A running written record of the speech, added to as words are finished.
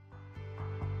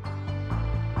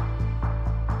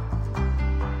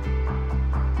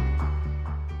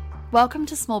Welcome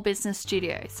to Small Business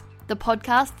Studios, the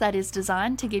podcast that is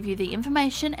designed to give you the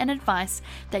information and advice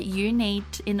that you need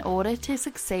in order to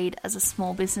succeed as a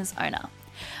small business owner.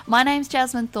 My name's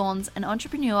Jasmine Thorns, an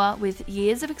entrepreneur with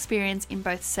years of experience in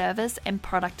both service and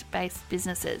product-based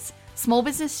businesses. Small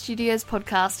Business Studios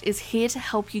podcast is here to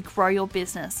help you grow your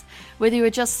business. Whether you are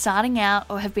just starting out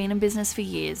or have been in business for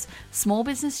years, Small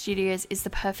Business Studios is the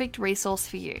perfect resource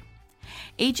for you.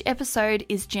 Each episode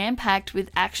is jam-packed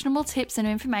with actionable tips and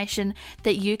information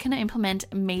that you can implement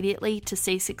immediately to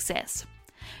see success.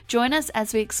 Join us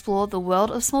as we explore the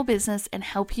world of small business and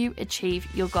help you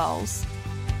achieve your goals.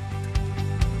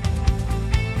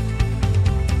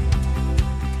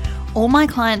 All my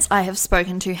clients I have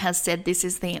spoken to have said this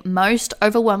is the most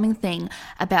overwhelming thing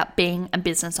about being a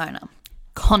business owner: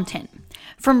 content.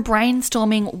 From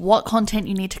brainstorming what content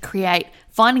you need to create,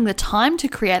 finding the time to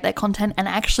create that content and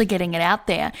actually getting it out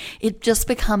there, it just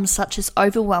becomes such an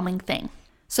overwhelming thing.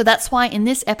 So that's why in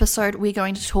this episode, we're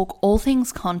going to talk all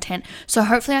things content. So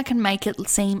hopefully I can make it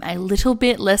seem a little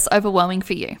bit less overwhelming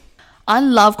for you. I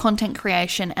love content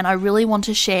creation and I really want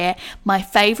to share my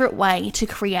favorite way to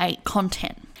create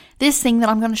content. This thing that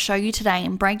I'm going to show you today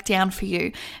and break down for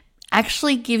you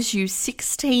actually gives you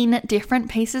 16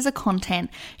 different pieces of content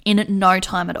in no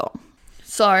time at all.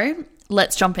 So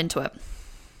let's jump into it.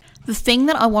 The thing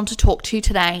that I want to talk to you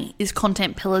today is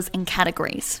content pillars and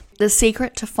categories. The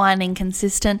secret to finding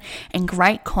consistent and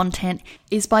great content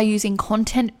is by using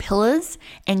content pillars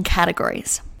and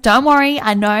categories. Don't worry,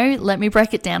 I know, let me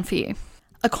break it down for you.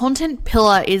 A content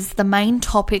pillar is the main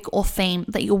topic or theme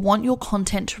that you want your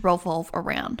content to revolve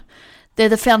around. They're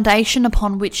the foundation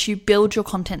upon which you build your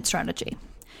content strategy.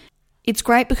 It's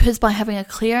great because by having a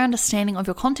clear understanding of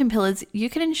your content pillars, you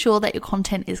can ensure that your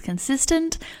content is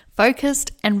consistent,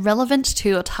 focused, and relevant to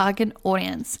your target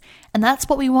audience. And that's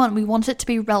what we want. We want it to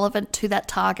be relevant to that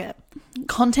target.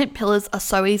 Content pillars are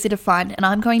so easy to find, and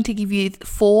I'm going to give you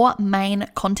 4 main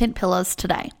content pillars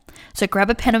today. So grab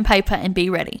a pen and paper and be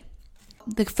ready.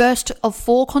 The first of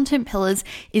 4 content pillars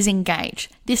is engage.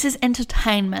 This is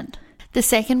entertainment. The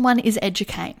second one is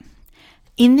educate.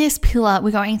 In this pillar,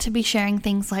 we're going to be sharing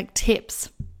things like tips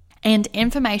and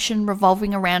information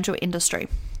revolving around your industry.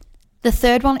 The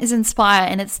third one is inspire,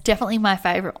 and it's definitely my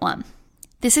favorite one.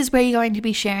 This is where you're going to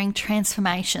be sharing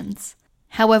transformations.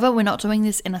 However, we're not doing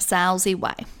this in a salesy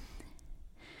way.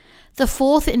 The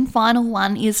fourth and final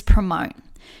one is promote.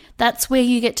 That's where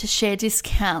you get to share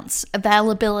discounts,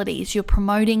 availabilities, you're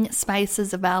promoting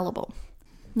spaces available.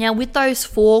 Now, with those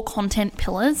 4 content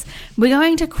pillars, we're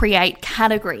going to create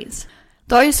categories.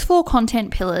 Those 4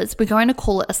 content pillars, we're going to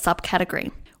call it a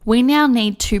subcategory. We now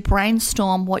need to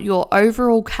brainstorm what your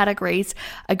overall categories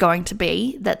are going to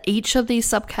be that each of these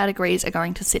subcategories are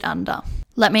going to sit under.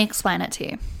 Let me explain it to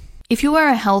you. If you were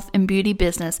a health and beauty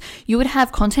business, you would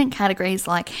have content categories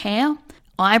like hair,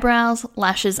 eyebrows,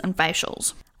 lashes, and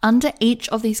facials. Under each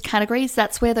of these categories,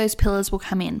 that's where those pillars will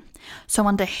come in. So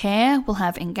under hair, we'll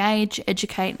have engage,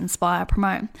 educate, inspire,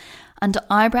 promote. Under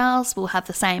eyebrows, we'll have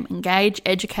the same: engage,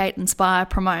 educate, inspire,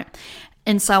 promote,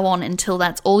 and so on until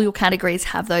that's all your categories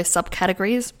have those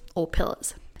subcategories or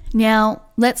pillars. Now,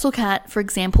 let's look at, for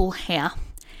example, hair,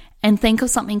 and think of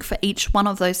something for each one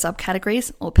of those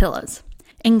subcategories or pillars.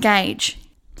 Engage.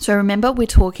 So remember, we're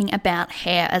talking about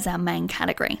hair as our main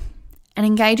category. An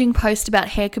engaging post about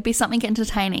hair could be something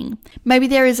entertaining. Maybe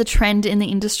there is a trend in the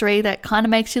industry that kind of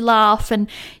makes you laugh and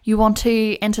you want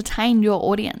to entertain your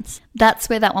audience. That's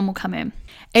where that one will come in.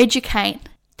 Educate.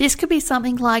 This could be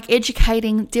something like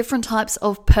educating different types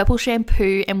of purple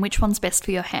shampoo and which one's best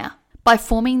for your hair. By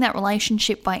forming that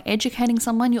relationship, by educating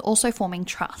someone, you're also forming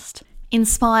trust.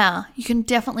 Inspire. You can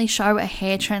definitely show a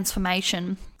hair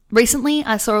transformation. Recently,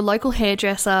 I saw a local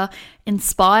hairdresser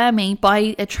inspire me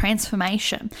by a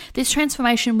transformation. This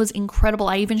transformation was incredible.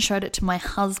 I even showed it to my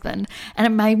husband and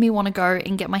it made me want to go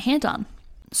and get my hair done.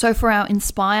 So for our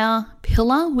inspire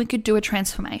pillar, we could do a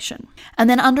transformation. And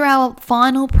then under our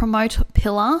final promote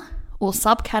pillar or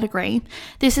subcategory,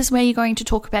 this is where you're going to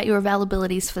talk about your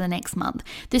availabilities for the next month.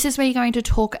 This is where you're going to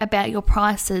talk about your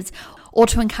prices or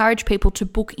to encourage people to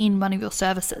book in one of your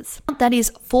services. That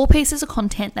is 4 pieces of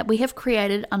content that we have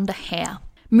created under hair.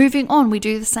 Moving on, we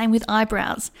do the same with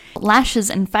eyebrows, lashes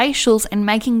and facials, and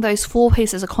making those 4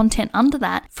 pieces of content under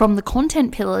that from the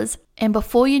content pillars. And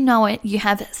before you know it, you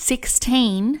have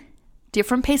 16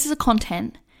 different pieces of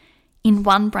content in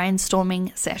one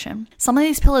brainstorming session. Some of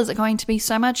these pillars are going to be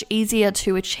so much easier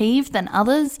to achieve than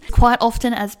others. Quite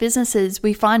often as businesses,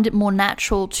 we find it more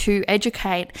natural to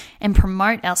educate and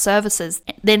promote our services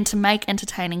than to make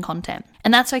entertaining content.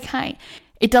 And that's okay.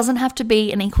 It doesn't have to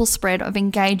be an equal spread of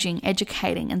engaging,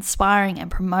 educating, inspiring,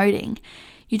 and promoting.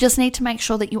 You just need to make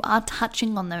sure that you are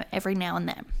touching on them every now and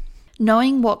then.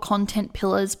 Knowing what content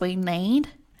pillars we need,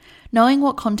 knowing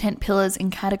what content pillars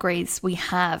and categories we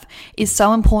have is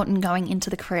so important going into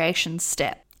the creation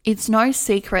step. It's no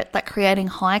secret that creating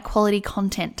high quality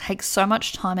content takes so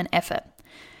much time and effort.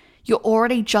 You're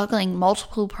already juggling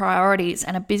multiple priorities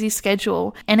and a busy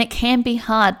schedule, and it can be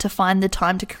hard to find the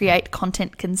time to create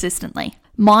content consistently.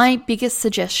 My biggest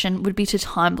suggestion would be to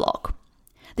time block.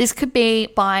 This could be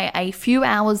by a few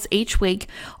hours each week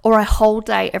or a whole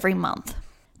day every month,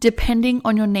 depending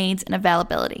on your needs and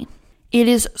availability. It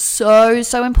is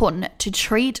so important to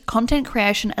treat content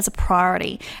creation as a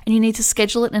priority, and you need to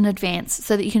schedule it in advance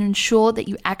so that you can ensure that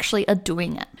you actually are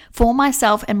doing it. For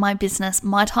myself and my business,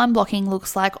 my time blocking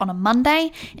looks like on a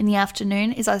Monday in the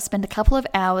afternoon is I spend a couple of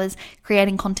hours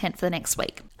creating content for the next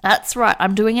week. That's right,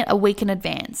 I'm doing it a week in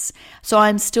advance. So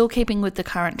I'm still keeping with the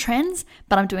current trends,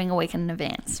 but I'm doing a week in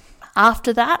advance.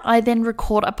 After that, I then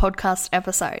record a podcast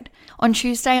episode. On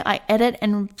Tuesday, I edit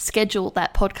and schedule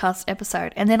that podcast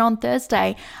episode. And then on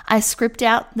Thursday, I script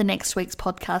out the next week's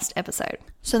podcast episode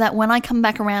so that when I come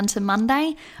back around to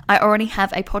Monday, I already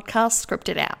have a podcast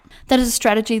scripted out. That is a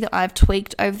strategy that I've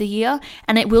tweaked over the year,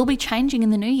 and it will be changing in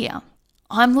the new year.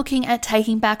 I'm looking at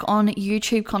taking back on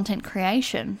YouTube content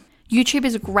creation. YouTube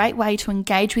is a great way to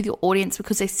engage with your audience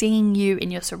because they're seeing you in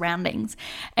your surroundings.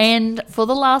 And for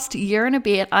the last year and a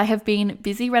bit, I have been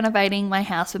busy renovating my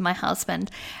house with my husband,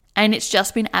 and it's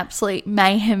just been absolute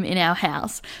mayhem in our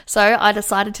house. So I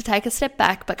decided to take a step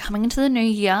back, but coming into the new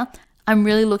year, I'm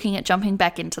really looking at jumping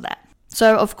back into that.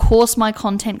 So of course, my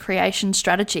content creation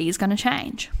strategy is going to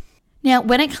change. Now,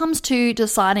 when it comes to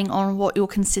deciding on what your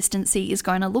consistency is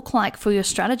going to look like for your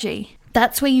strategy,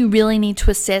 that's where you really need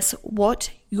to assess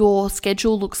what your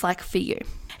schedule looks like for you.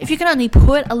 If you can only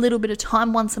put a little bit of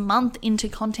time once a month into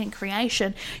content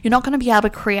creation, you're not going to be able to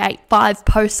create 5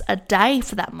 posts a day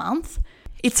for that month.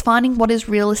 It's finding what is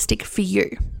realistic for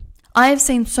you. I have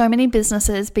seen so many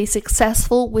businesses be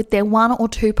successful with their 1 or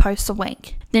 2 posts a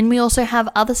week. Then we also have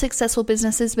other successful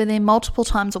businesses where they're multiple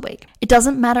times a week. It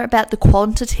doesn't matter about the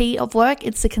quantity of work,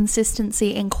 it's the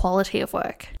consistency and quality of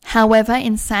work. However,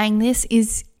 in saying this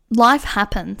is life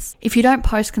happens. If you don't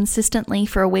post consistently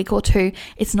for a week or 2,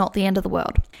 it's not the end of the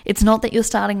world. It's not that you're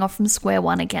starting off from square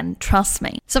one again, trust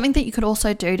me. Something that you could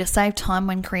also do to save time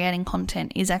when creating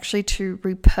content is actually to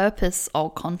repurpose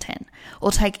old content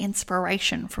or take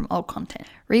inspiration from old content.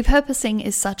 Repurposing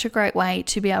is such a great way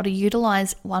to be able to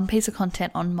utilize one piece of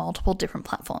content on multiple different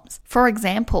platforms. For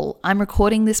example, I'm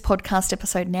recording this podcast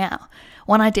episode now.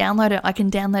 When I download it, I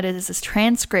can download it as a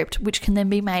transcript, which can then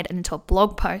be made into a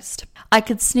blog post. I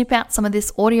could snip out some of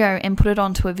this audio and put it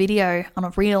onto a video on a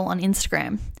reel on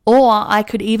Instagram. Or I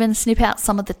could even snip out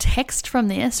some of the text from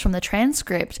the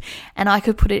transcript, and I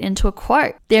could put it into a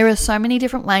quote. There are so many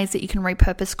different ways that you can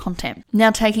repurpose content.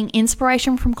 Now, taking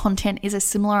inspiration from content is a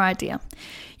similar idea.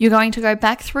 You're going to go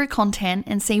back through content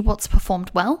and see what's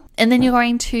performed well, and then you're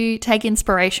going to take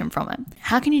inspiration from it.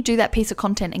 How can you do that piece of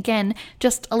content again,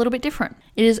 just a little bit different?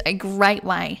 It is a great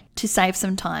way to save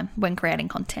some time when creating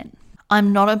content.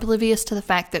 I'm not oblivious to the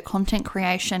fact that content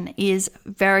creation is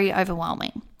very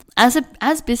overwhelming.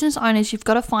 As business owners, you've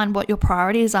got to find what your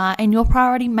priorities are, and your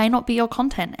priority may not be your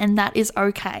content, and that is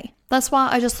okay. That's why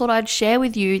I just thought I'd share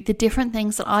with you the different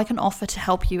things that I can offer to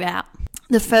help you out.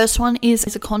 The first one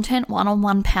is a content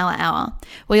one-on-one power hour,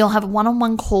 where you'll have a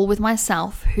one-on-one call with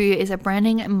myself, who is a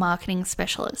branding and marketing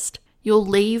specialist. You'll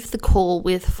leave the call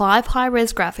with 5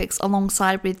 high-res graphics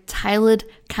alongside with tailored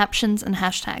captions and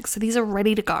hashtags. So these are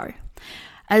ready to go,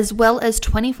 as well as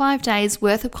 25 days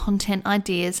worth of content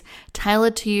ideas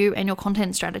tailored to you and your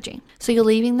content strategy. So you're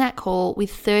leaving that call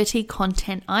with 30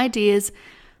 content ideas.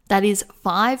 That is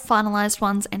 5 finalized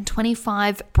ones and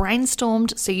 25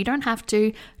 brainstormed, so you don't have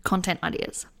to, content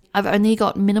ideas. I've only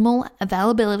got minimal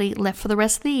availability left for the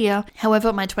rest of the year.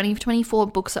 However, my 2024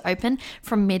 books are open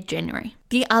from mid-January.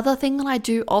 The other thing that I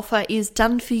do offer is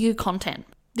done-for-you content.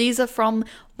 These are from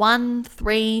 1,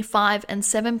 3, 5, and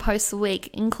 7 posts a week,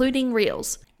 including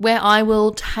reels, where I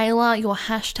will tailor your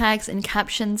hashtags and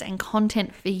captions and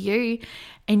content for you,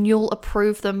 and you'll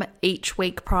approve them each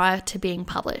week prior to being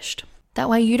published. That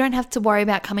way you don't have to worry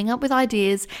about coming up with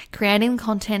ideas, creating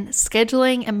content,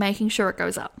 scheduling, and making sure it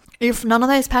goes up. If none of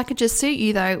those packages suit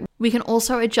you though, we can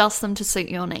also adjust them to suit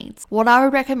your needs. What I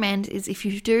would recommend is, if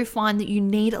you do find that you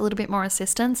need a little bit more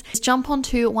assistance, is jump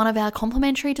onto one of our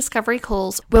complimentary discovery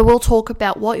calls where we'll talk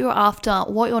about what you're after,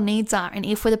 what your needs are, and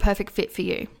if we're the perfect fit for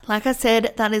you. Like I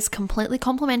said, that is completely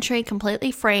complimentary,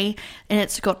 completely free, and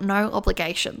it's got no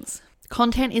obligations.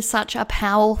 Content is such a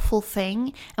powerful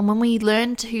thing, and when we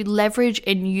learn to leverage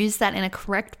and use that in a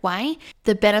correct way,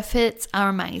 the benefits are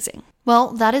amazing.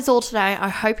 Well, that is all today. I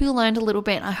hope you learned a little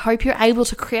bit. I hope you're able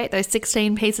to create those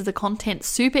 16 pieces of content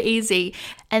super easy,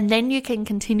 and then you can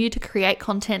continue to create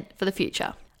content for the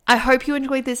future. I hope you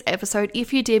enjoyed this episode.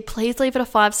 If you did, please leave it a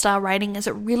 5-star rating as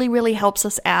it really, really helps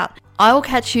us out. I will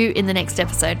catch you in the next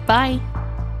episode. Bye.